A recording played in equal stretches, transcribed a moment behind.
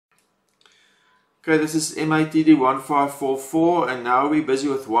Okay, this is MATD1544, and now we're busy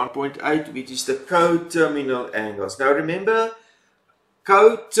with 1.8, which is the coterminal angles. Now remember,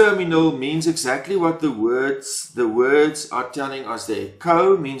 coterminal means exactly what the words are telling us there.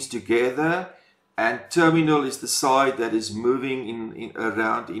 Co means together, and terminal is the side that is moving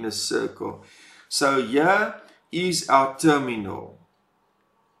around in a circle. So here is our terminal.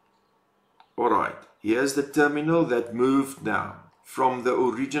 Alright, here's the terminal that moved now from the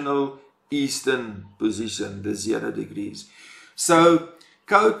original eastern position, the 0 degrees. So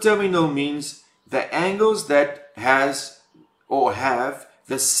coterminal means the angles that has or have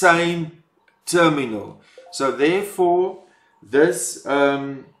the same terminal. So therefore this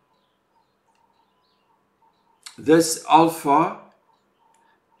this alpha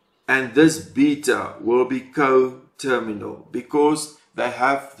and this beta will be coterminal because they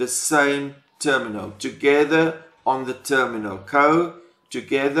have the same terminal together on the terminal. Co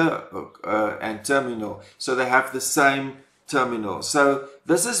together and terminal, so they have the same terminal. So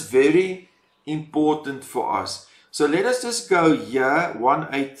this is very important for us. So let us just go here,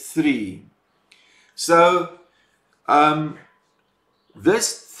 183. So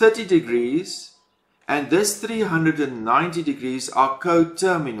this 30 degrees and this 390 degrees are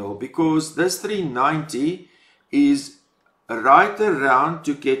coterminal because this 390 is right around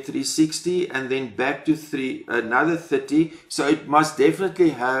to get 360 and then back to another 30, so it must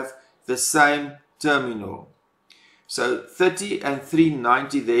definitely have the same terminal. So 30 and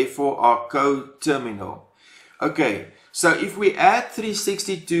 390 therefore are coterminal. Okay, so if we add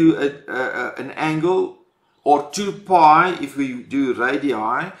 360 to an angle, or 2 pi if we do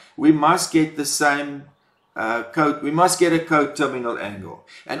radii, we must get the same we must get a coterminal angle.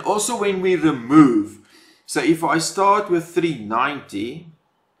 And also when we remove, so if I start with 390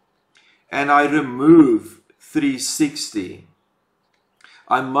 and I remove 360,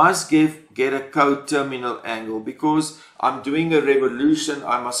 I must get a coterminal angle because I'm doing a revolution.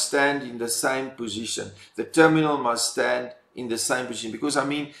 I must stand in the same position. The terminal must stand in the same position because, I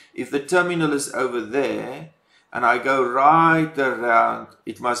mean, if the terminal is over there and I go right around,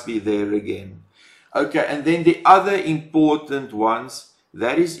 it must be there again. Okay, and then the other important ones,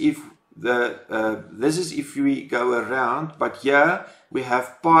 that is if this is if we go around, but here we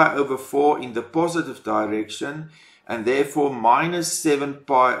have pi over 4 in the positive direction, and therefore minus 7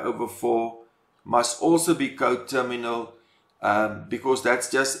 pi over 4 must also be coterminal because that's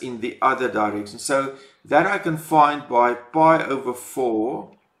just in the other direction. So that I can find by pi over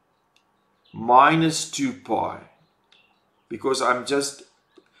 4 minus 2 pi, because I'm just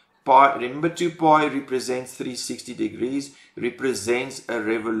pi, remember 2 pi represents 360 degrees, represents a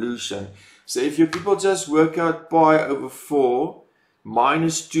revolution. So if your people just work out pi over 4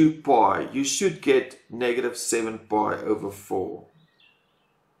 minus 2 pi, you should get negative 7 pi over 4.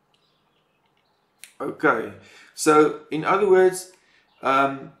 Okay, so in other words,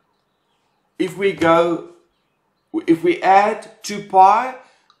 if we add 2 pi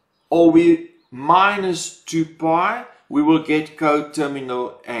or we minus 2 pi, we will get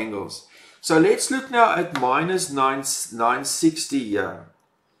coterminal angles. So let's look now at minus 960 here.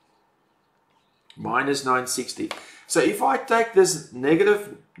 Minus 960. So if I take this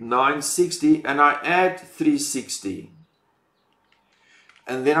negative 960 and I add 360,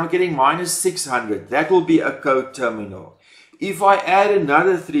 and then I'm getting minus 600, that will be a coterminal. If I add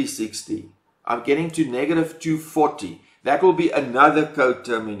another 360, I'm getting to negative 240. That will be another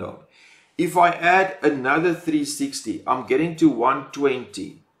coterminal. If I add another 360, I'm getting to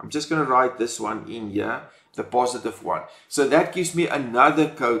 120. I'm just going to write this one in here, the positive one. So that gives me another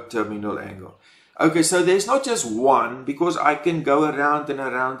coterminal angle. Okay, so there's not just one, because I can go around and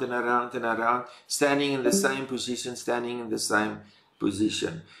around and around and around, standing in the same position, standing in the same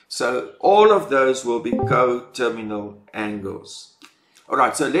position. So all of those will be coterminal angles.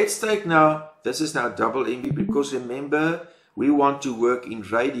 Alright, so let's take now, this is now double MB, because remember, we want to work in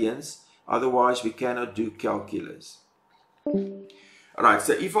radians. Otherwise, we cannot do calculus. Alright,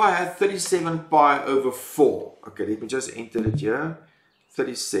 so if I have 37 pi over 4, okay, let me just enter it here,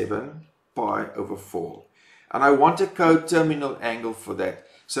 37 pi over 4. And I want a coterminal angle for that.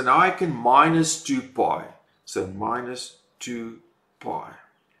 So now I can minus 2 pi. So minus 2 pi.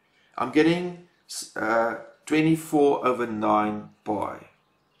 I'm getting 24 over 9 pi.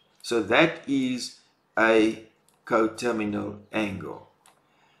 So that is a coterminal angle.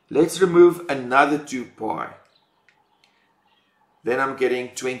 Let's remove another 2 pi. Then I'm getting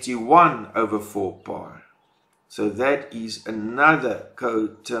 21 over 4 pi. So that is another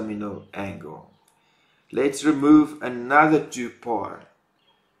coterminal angle. Let's remove another 2 pi.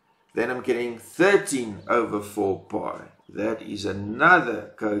 Then I'm getting 13 over 4 pi. That is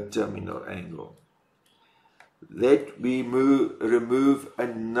another coterminal angle. let me remove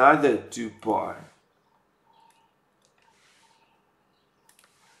another 2 pi.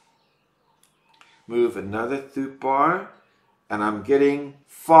 Move another 2 pi, and I'm getting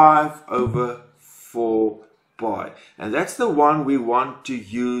 5 over 4 pi. And that's the one we want to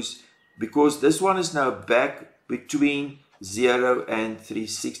use, because this one is now back between 0 and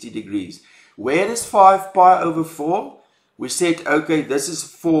 360 degrees. Where is 5 pi over 4? We said, okay, this is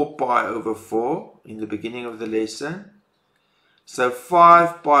 4 pi over 4 in the beginning of the lesson. So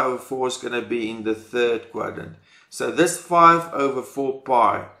 5 pi over 4 is going to be in the third quadrant. So this 5 over 4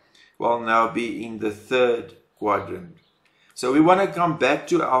 pi will now be in the third quadrant. So we want to come back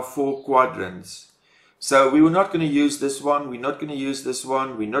to our 4 quadrants. So we were not going to use this one, we're not going to use this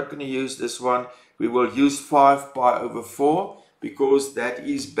one, we're not going to use this one. We will use 5 pi over 4 because that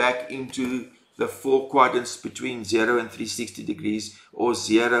is back into the 4 quadrants between 0 and 360 degrees, or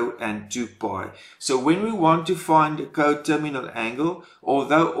 0 and 2 pi. So when we want to find a coterminal angle,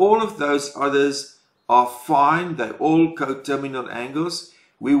 although all of those others are fine, they're all coterminal angles,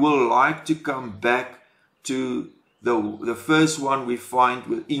 we will like to come back to the first one we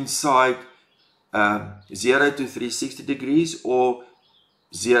find inside 0 to 360 degrees or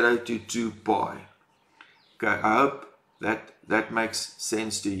 0 to 2 pi. Okay, I hope that makes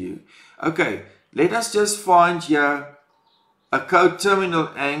sense to you. Okay, let us just find here a coterminal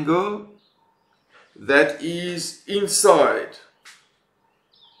angle that is inside.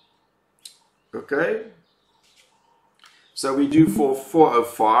 Okay, so we do for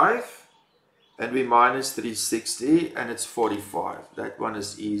 405 and we minus 360 and it's 45. That one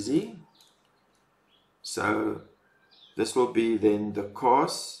is easy. So this will be then the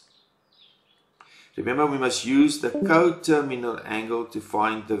cos. Remember, we must use the coterminal angle to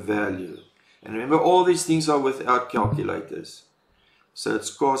find the value. And remember, all these things are without calculators. So it's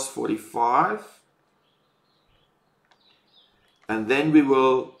cos 45. And then we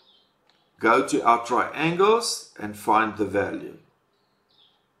will go to our triangles and find the value.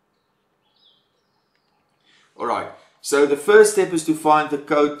 Alright, so the first step is to find the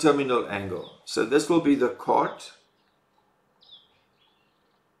coterminal angle. So this will be the cot.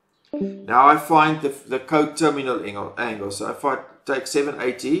 Now I find the coterminal angle. So if I take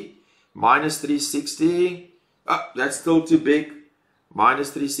 780 minus 360, that's still too big.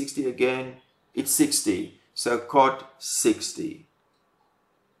 Minus 360 again, it's 60. So cot 60.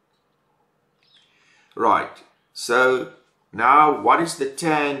 Right, so now what is the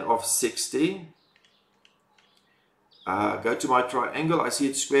tan of 60? Go to my triangle, I see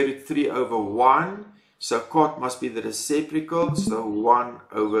it's square root 3 over 1. So cot must be the reciprocal, so 1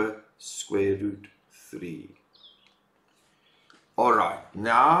 over square root 3. Alright,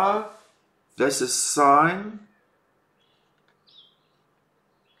 now this is sine.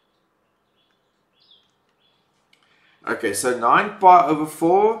 Okay, so 9 pi over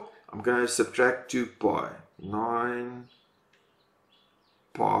 4, I'm going to subtract 2 pi. 9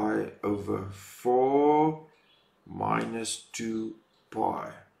 pi over 4 minus 2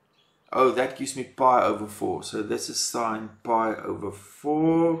 pi. Oh, that gives me pi over 4. So this is sine pi over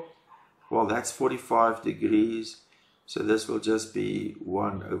 4. Well, that's 45 degrees. So this will just be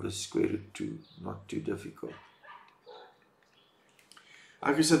 1 over square root 2. Not too difficult.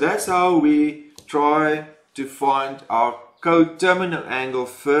 Okay, so that's how we try to find our coterminal angle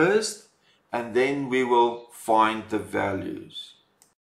first. And then we will find the values.